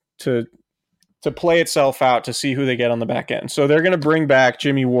to to play itself out to see who they get on the back end. So they're going to bring back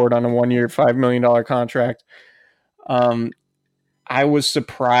Jimmy Ward on a 1-year, $5 million contract. I was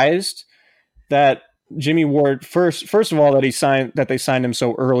surprised that Jimmy Ward first of all that they signed him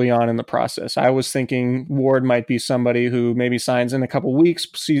so early on in the process. I was thinking Ward might be somebody who maybe signs in a couple weeks,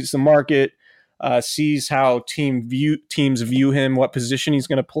 sees the market, sees how teams view him, what position he's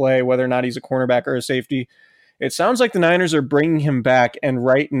going to play, whether or not he's a cornerback or a safety. It sounds like the Niners are bringing him back, and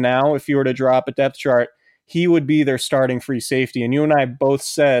right now, if you were to drop a depth chart, he would be their starting free safety. And you and I both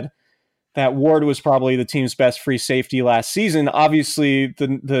said that Ward was probably the team's best free safety last season. Obviously,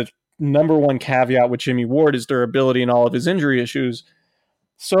 the number one caveat with Jimmy Ward is durability and all of his injury issues.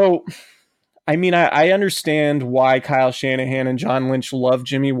 So, I mean, I understand why Kyle Shanahan and John Lynch love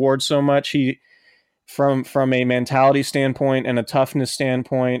Jimmy Ward so much. He, from a mentality standpoint and a toughness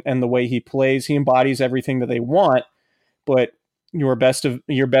standpoint and the way he plays, he embodies everything that they want. But your best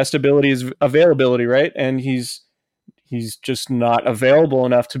ability is availability, right? And he's just not available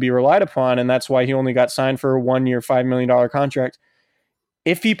enough to be relied upon, and that's why he only got signed for a 1-year, $5 million contract.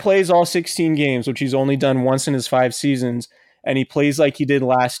 If he plays all 16 games, which he's only done once in his 5 seasons, and he plays like he did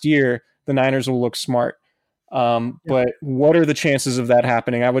last year, the Niners will look smart. But what are the chances of that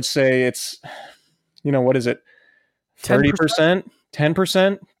happening? I would say it's, what is it? 30%?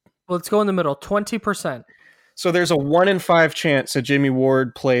 10%? Let's go in the middle, 20%. So there's a 1 in 5 chance that Jimmy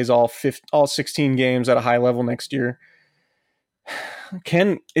Ward plays all 16 games at a high level next year.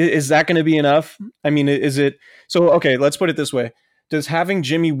 Is that going to be enough? I mean, is it? So, okay, let's put it this way. Does having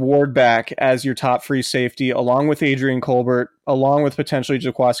Jimmy Ward back as your top free safety, along with Adrian Colbert, along with potentially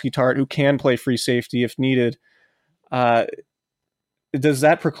Jaquiski Tartt, who can play free safety if needed, does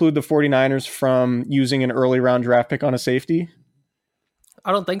that preclude the 49ers from using an early round draft pick on a safety?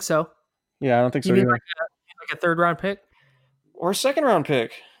 I don't think so. Yeah, I don't think so either. You mean like a third round pick? Or a second round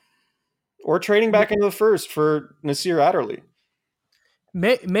pick? Or trading back into the first for Nasir Adderley?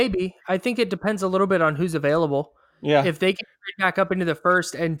 Maybe. I think it depends a little bit on who's available. Yeah. If they can trade back up into the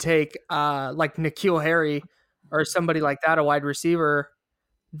first and take like N'Keal Harry or somebody like that, a wide receiver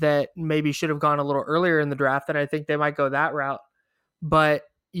that maybe should have gone a little earlier in the draft, then I think they might go that route. But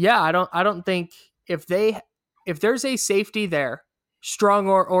yeah, I don't think if there's a safety there, strong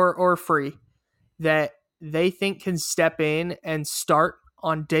or free, that they think can step in and start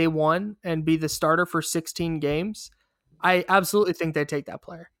on day one and be the starter for 16 games, I absolutely think they take that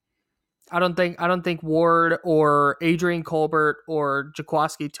player. I don't think Ward or Adrian Colbert or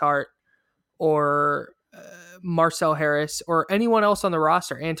Jaquiski Tartt or Marcel Harris or anyone else on the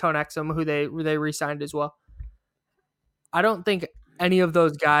roster, Anton Exum, who they re-signed as well. I don't think any of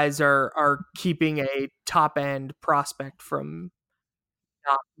those guys are keeping a top end prospect from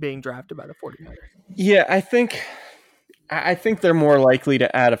not being drafted by the 49ers. Yeah, I think they're more likely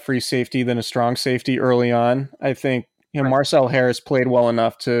to add a free safety than a strong safety early on. I think right. Marcel Harris played well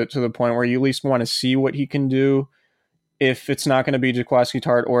enough to the point where you at least want to see what he can do if it's not going to be Jaquiski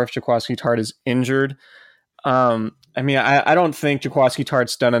Tartt or if Jaquiski Tartt is injured. I mean, I don't think Jaquiski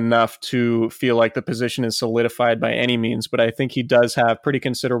Tartt's done enough to feel like the position is solidified by any means, but I think he does have pretty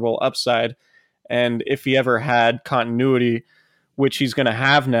considerable upside. And if he ever had continuity, which he's going to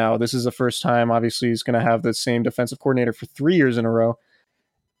have now, this is the first time, obviously, he's going to have the same defensive coordinator for 3 years in a row.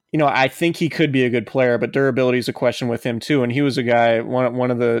 I think he could be a good player, but durability is a question with him too. And he was a guy, one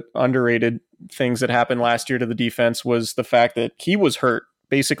of the underrated things that happened last year to the defense was the fact that he was hurt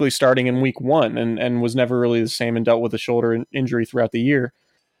basically starting in week 1 and was never really the same and dealt with a shoulder injury throughout the year.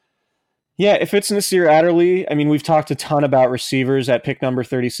 Yeah, if it's Nasir Adderley, I mean, we've talked a ton about receivers at pick number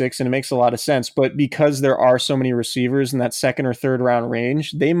 36, and it makes a lot of sense. But because there are so many receivers in that second or third round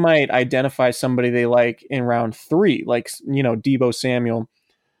range, they might identify somebody they like in round 3, like, Deebo Samuel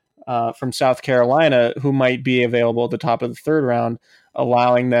from South Carolina, who might be available at the top of the third round,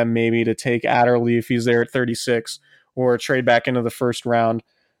 allowing them maybe to take Adderley if he's there at 36, or trade back into the first round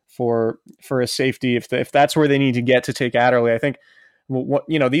for a safety if that's where they need to get to take Adderley. I think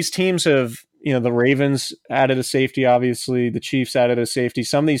these teams have, the Ravens added a safety, obviously the Chiefs added a safety.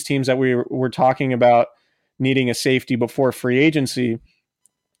 Some of these teams that we were talking about needing a safety before free agency,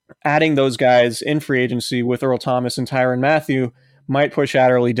 adding those guys in free agency with Earl Thomas and Tyrann Mathieu might push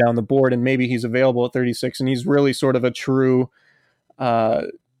Adderley down the board, and maybe he's available at 36, and he's really sort of a true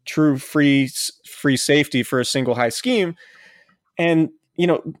free safety for a single high scheme. And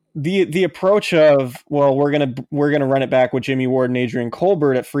the approach of, well, we're gonna run it back with Jimmy Ward and Adrian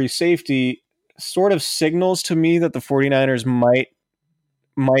Colbert at free safety sort of signals to me that the 49ers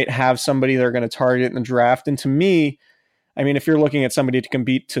might have somebody they're going to target in the draft. And to me, I mean, if you're looking at somebody to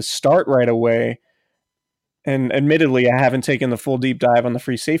compete to start right away, and admittedly, I haven't taken the full deep dive on the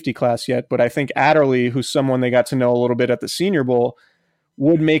free safety class yet, but I think Adderley, who's someone they got to know a little bit at the Senior Bowl,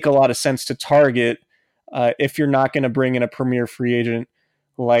 would make a lot of sense to target if you're not going to bring in a premier free agent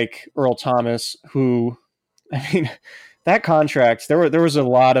like Earl Thomas, who, I mean, that contract, there was a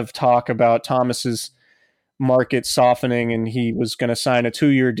lot of talk about Thomas's market softening, and he was going to sign a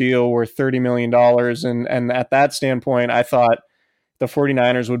 2-year deal worth $30 million. And at that standpoint, I thought the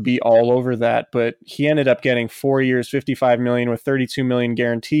 49ers would be all over that, but he ended up getting 4 years, $55 million with $32 million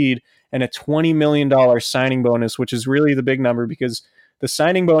guaranteed and a $20 million signing bonus, which is really the big number because the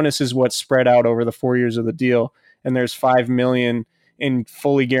signing bonus is what's spread out over the 4 years of the deal. And there's $5 million in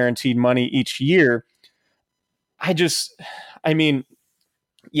fully guaranteed money each year. I mean,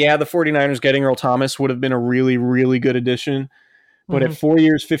 yeah, the 49ers getting Earl Thomas would have been a really, really good addition. But at 4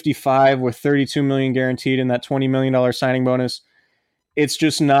 years, 55 with $32 million guaranteed and that $20 million signing bonus, it's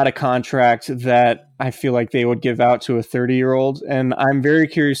just not a contract that I feel like they would give out to a 30-year-old. And I'm very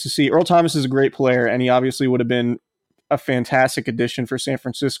curious to see. Earl Thomas is a great player, and he obviously would have been a fantastic addition for San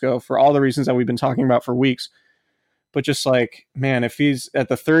Francisco for all the reasons that we've been talking about for weeks. But just like, man, if he's at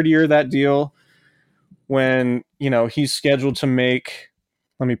the third year of that deal, when, he's scheduled to make,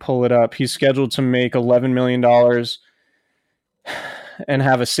 let me pull it up, he's scheduled to make $11 million and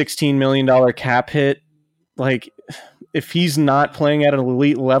have a $16 million cap hit. Like, if he's not playing at an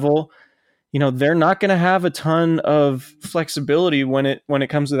elite level, they're not going to have a ton of flexibility when it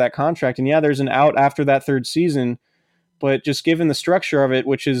comes to that contract. And yeah, there's an out after that third season, but just given the structure of it,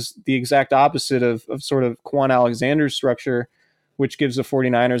 which is the exact opposite of sort of Quan Alexander's structure, which gives the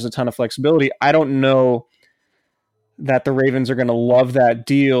 49ers a ton of flexibility, I don't know that the Ravens are going to love that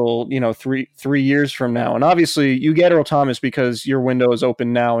deal, 3 years from now. And obviously you get Earl Thomas because your window is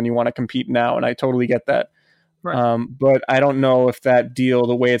open now and you want to compete now. And I totally get that. Right. But I don't know if that deal,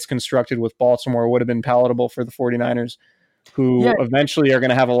 the way it's constructed with Baltimore, would have been palatable for the 49ers, who eventually are going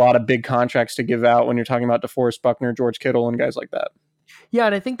to have a lot of big contracts to give out when you're talking about DeForest Buckner, George Kittle, and guys like that. Yeah,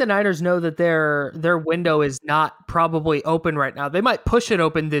 and I think the Niners know that their window is not probably open right now. They might push it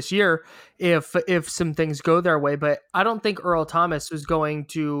open this year if some things go their way, but I don't think Earl Thomas was going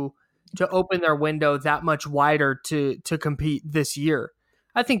to open their window that much wider to compete this year.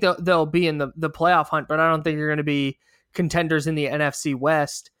 I think they'll be in the playoff hunt, but I don't think they're going to be contenders in the NFC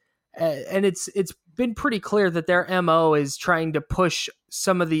West. And it's been pretty clear that their MO is trying to push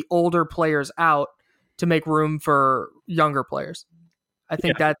some of the older players out to make room for younger players. I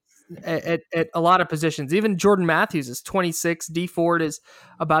think that's at a lot of positions. Even Jordan Matthews is 26. Dee Ford is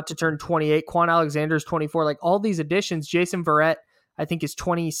about to turn 28. Quan Alexander is 24. Like all these additions, Jason Verrett, I think, is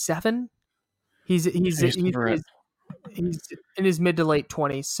 27. He's in his mid to late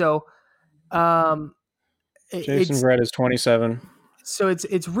 20s. So Jason Verrett is 27. So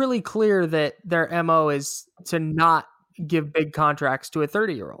it's really clear that their MO is to not give big contracts to a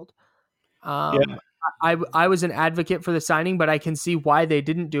 30-year-old. I was an advocate for the signing, but I can see why they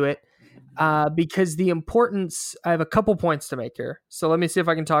didn't do it because the importance. I have a couple points to make here. So let me see if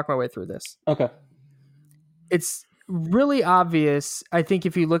I can talk my way through this. Okay. It's really obvious, I think,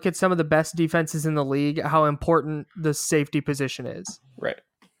 if you look at some of the best defenses in the league, how important the safety position is. Right.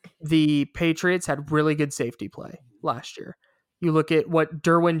 The Patriots had really good safety play last year. You look at what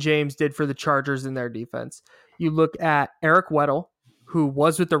Derwin James did for the Chargers in their defense. You look at Eric Weddle, who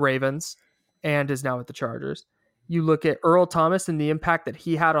was with the Ravens and is now with the Chargers. You look at Earl Thomas and the impact that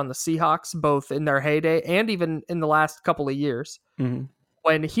he had on the Seahawks, both in their heyday and even in the last couple of years. Mm-hmm.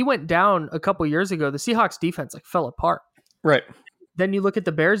 When he went down a couple of years ago, the Seahawks defense fell apart. Right. Then you look at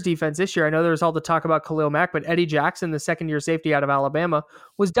the Bears defense this year. I know there's all the talk about Khalil Mack, but Eddie Jackson, the second-year safety out of Alabama,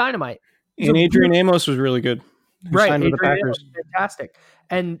 was dynamite. And Adrian Amos was really good. Right, Adrian Amos was fantastic.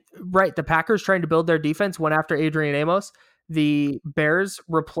 And the Packers trying to build their defense went after Adrian Amos. The Bears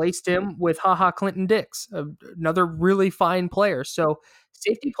replaced him with Clinton Dix, another really fine player. So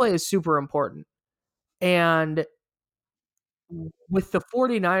safety play is super important. And with the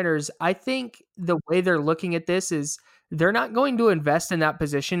 49ers, I think the way they're looking at this is they're not going to invest in that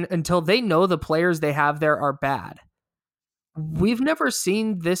position until they know the players they have there are bad. We've never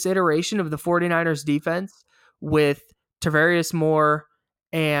seen this iteration of the 49ers defense with Tavarius Moore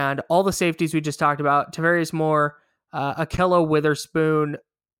and all the safeties we just talked about. Tavarius Moore, Akello Witherspoon,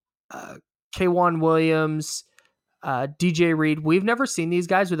 K'Wan Williams, DJ Reed. We've never seen these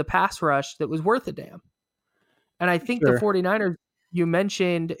guys with a pass rush that was worth a damn. And I think the 49ers, you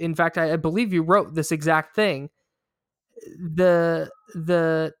mentioned, in fact, I believe you wrote this exact thing. The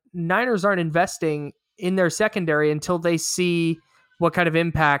Niners aren't investing in their secondary until they see what kind of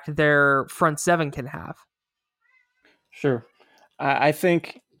impact their front seven can have. Sure. I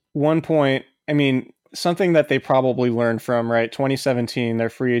think one point, something that they probably learned from, right? 2017, their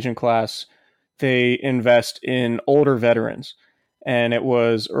free agent class, they invest in older veterans, and it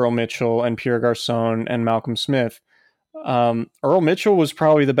was Earl Mitchell and Pierre Garçon and Malcolm Smith. Earl Mitchell was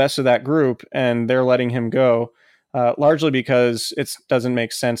probably the best of that group, and they're letting him go, largely because it doesn't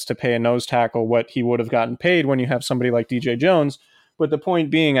make sense to pay a nose tackle what he would have gotten paid when you have somebody like DJ Jones. But the point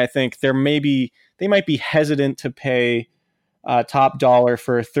being, I think they might be hesitant to pay top dollar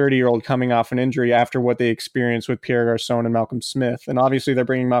for a 30-year-old coming off an injury after what they experienced with Pierre Garçon and Malcolm Smith. And obviously they're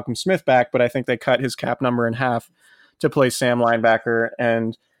bringing Malcolm Smith back, but I think they cut his cap number in half to play Sam linebacker,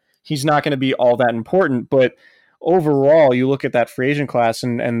 and he's not going to be all that important. But overall, you look at that free agent class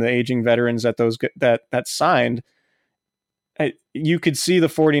and the aging veterans that signed, you could see the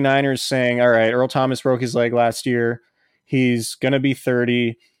 49ers saying, all right, Earl Thomas broke his leg last year. He's going to be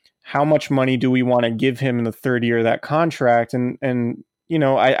 30. How much money do we want to give him in the third year of that contract? And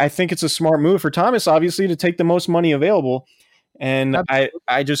I think it's a smart move for Thomas, obviously, to take the most money available. And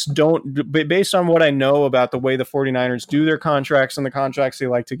I just don't, based on what I know about the way the 49ers do their contracts and the contracts they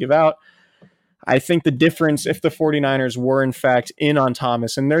like to give out, I think the difference, if the 49ers were in fact in on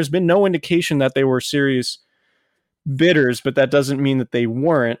Thomas, and there's been no indication that they were serious bidders, but that doesn't mean that they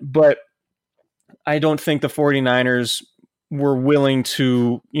weren't. But I don't think the 49ers were willing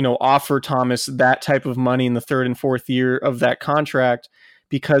to, offer Thomas that type of money in the third and fourth year of that contract,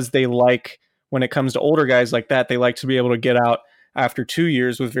 because they like, when it comes to older guys like that, they like to be able to get out after 2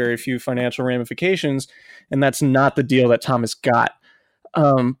 years with very few financial ramifications. And that's not the deal that Thomas got.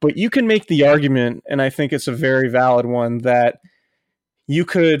 But you can make the argument, and I think it's a very valid one, that you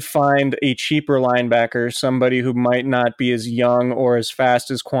could find a cheaper linebacker, somebody who might not be as young or as fast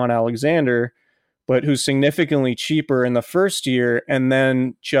as Quan Alexander, but who's significantly cheaper in the first year, and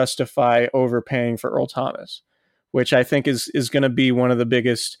then justify overpaying for Earl Thomas, which I think is going to be one of the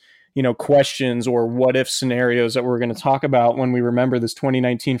biggest, questions or what if scenarios that we're going to talk about when we remember this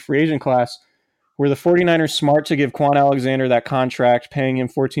 2019 free agent class. Were the 49ers smart to give Quan Alexander that contract, paying him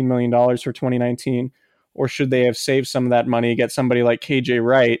 $14 million for 2019? Or should they have saved some of that money, get somebody like KJ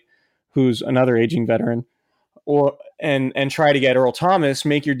Wright, who's another aging veteran, and try to get Earl Thomas,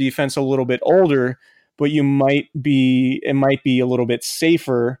 make your defense a little bit older, but it might be a little bit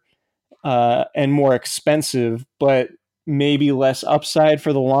safer and more expensive, but maybe less upside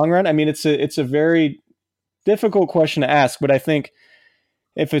for the long run? I mean, it's a very difficult question to ask, but I think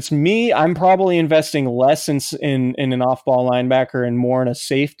if it's me, I'm probably investing less in an off-ball linebacker and more in a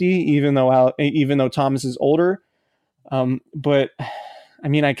safety, even though Thomas is older. But I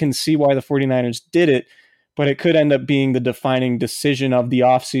mean, I can see why the 49ers did it, but it could end up being the defining decision of the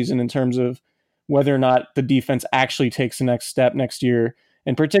offseason in terms of whether or not the defense actually takes the next step next year,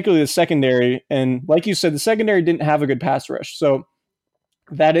 and particularly the secondary. And like you said, the secondary didn't have a good pass rush, so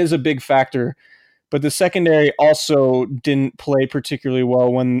that is a big factor. But the secondary also didn't play particularly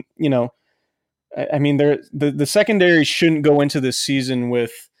well when, I mean, the secondary shouldn't go into this season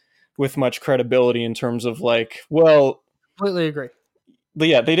with much credibility in terms of completely agree. But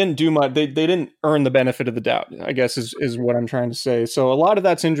yeah, they didn't do much. They didn't earn the benefit of the doubt, I guess is what I'm trying to say. So a lot of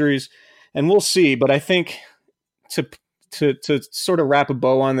that's injuries, and we'll see. But I think to sort of wrap a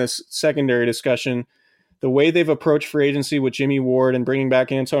bow on this secondary discussion, the way they've approached free agency with Jimmy Ward and bringing back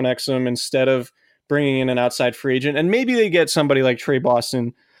Anton Exum instead of bringing in an outside free agent, and maybe they get somebody like Trey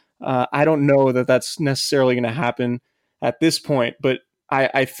Boston. I don't know that that's necessarily going to happen at this point, but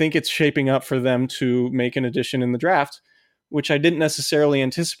I think it's shaping up for them to make an addition in the draft, which I didn't necessarily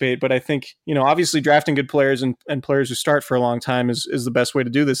anticipate. But I think, obviously drafting good players and players who start for a long time is the best way to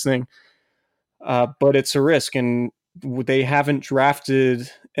do this thing. But it's a risk, and they haven't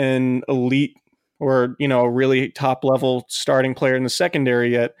drafted an elite or, a really top level starting player in the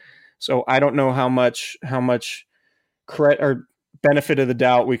secondary yet. So I don't know how much credit or benefit of the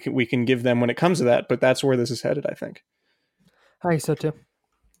doubt we can give them when it comes to that, but that's where this is headed, I think. I think so too.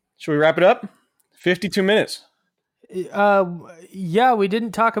 Should we wrap it up? 52 minutes. Yeah, we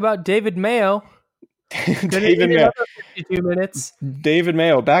didn't talk about David Mayo. David Mayo. 52 minutes. David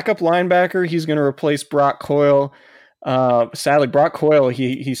Mayo, backup linebacker. He's going to replace Brock Coyle. Sadly, Brock Coyle,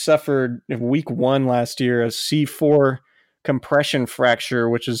 he suffered in week 1 last year a C4 compression fracture,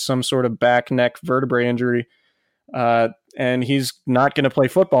 which is some sort of back neck vertebrae injury, and he's not going to play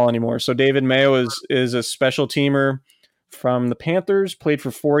football anymore. So David Mayo is a special teamer from the Panthers, played for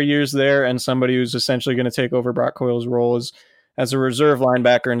 4 years there, and somebody who's essentially going to take over Brock Coyle's role as a reserve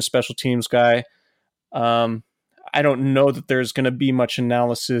linebacker and special teams guy. I don't know that there's going to be much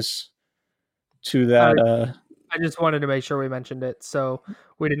analysis to that. I just wanted to make sure we mentioned it, so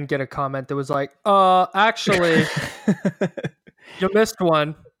we didn't get a comment that was like, actually, you missed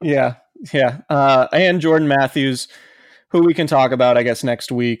one. Yeah. Yeah. And Jordan Matthews, who we can talk about, I guess,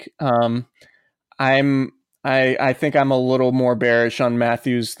 next week. I think I'm a little more bearish on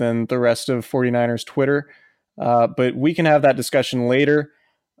Matthews than the rest of 49ers Twitter, but we can have that discussion later.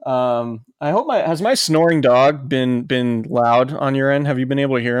 I hope has my snoring dog been loud on your end? Have you been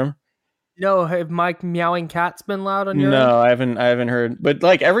able to hear him? No, have my meowing cats been loud on your end? No, I haven't heard. But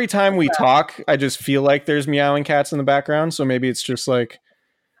like every time we talk, I just feel like there's meowing cats in the background. So maybe it's just like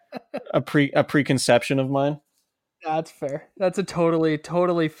a preconception of mine. That's fair. That's a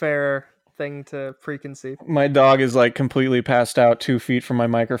totally fair thing to preconceive. My dog is like completely passed out 2 feet from my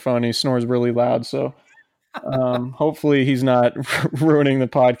microphone. He snores really loud. So hopefully he's not ruining the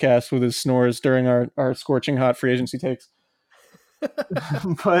podcast with his snores during our scorching hot free agency takes.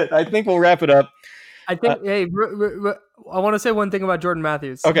 But I think we'll wrap it up. I think, I want to say one thing about Jordan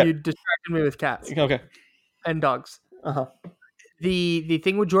Matthews. Okay. You distracted me with cats. Okay. And dogs. Uh-huh. The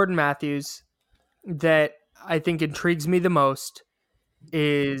thing with Jordan Matthews that I think intrigues me the most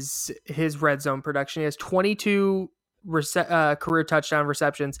is his red zone production. He has 22 career touchdown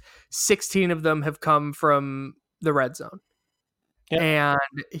receptions. 16 of them have come from the red zone. Yep. And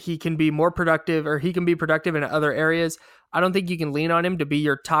he can be more productive, or he can be productive in other areas. I don't think you can lean on him to be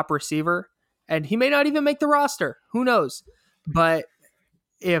your top receiver, and he may not even make the roster. Who knows? But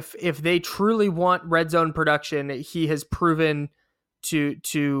if they truly want red zone production, he has proven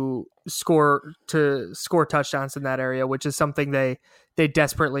to score touchdowns in that area, which is something they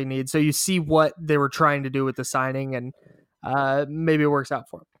desperately need. So you see what they were trying to do with the signing, and maybe it works out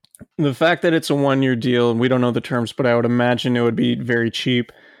for him. The fact that it's a 1-year deal, and we don't know the terms, but I would imagine it would be very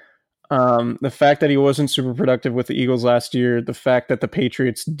cheap. The fact that he wasn't super productive with the Eagles last year, the fact that the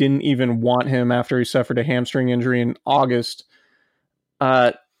Patriots didn't even want him after he suffered a hamstring injury in August.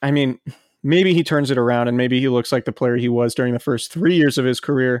 I mean, maybe he turns it around and maybe he looks like the player he was during the first 3 years of his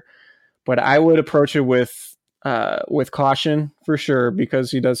career, but I would approach it with caution for sure, because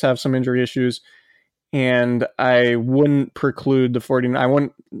he does have some injury issues. And I wouldn't preclude the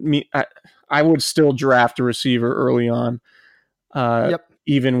 49. I would still draft a receiver early on,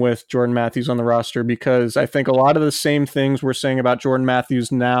 even with Jordan Matthews on the roster, because I think a lot of the same things we're saying about Jordan Matthews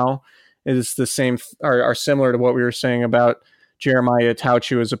now is the same, are similar to what we were saying about Jeremiah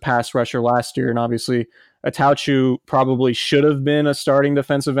Attaochu as a pass rusher last year. And obviously Attaochu probably should have been a starting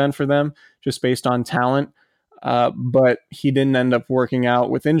defensive end for them just based on talent. But he didn't end up working out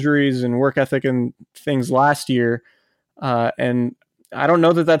with injuries and work ethic and things last year. And I don't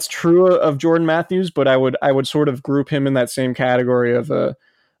know that that's true of Jordan Matthews, but I would sort of group him in that same category of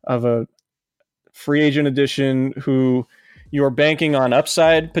a free agent addition who you're banking on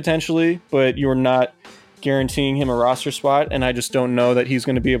upside potentially, but you're not guaranteeing him a roster spot. And I just don't know that he's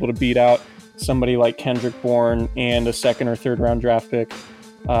going to be able to beat out somebody like Kendrick Bourne and a 2nd or 3rd round draft pick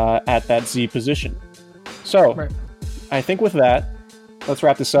at that Z position. So right. I think with that, let's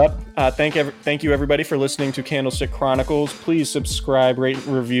wrap this up. Thank you everybody for listening to Candlestick Chronicles. Please subscribe, rate,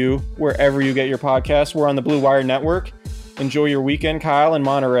 review wherever you get your podcasts. We're on the Blue Wire Network. Enjoy your weekend, Kyle, in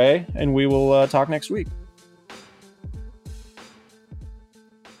Monterey, and we will talk next week.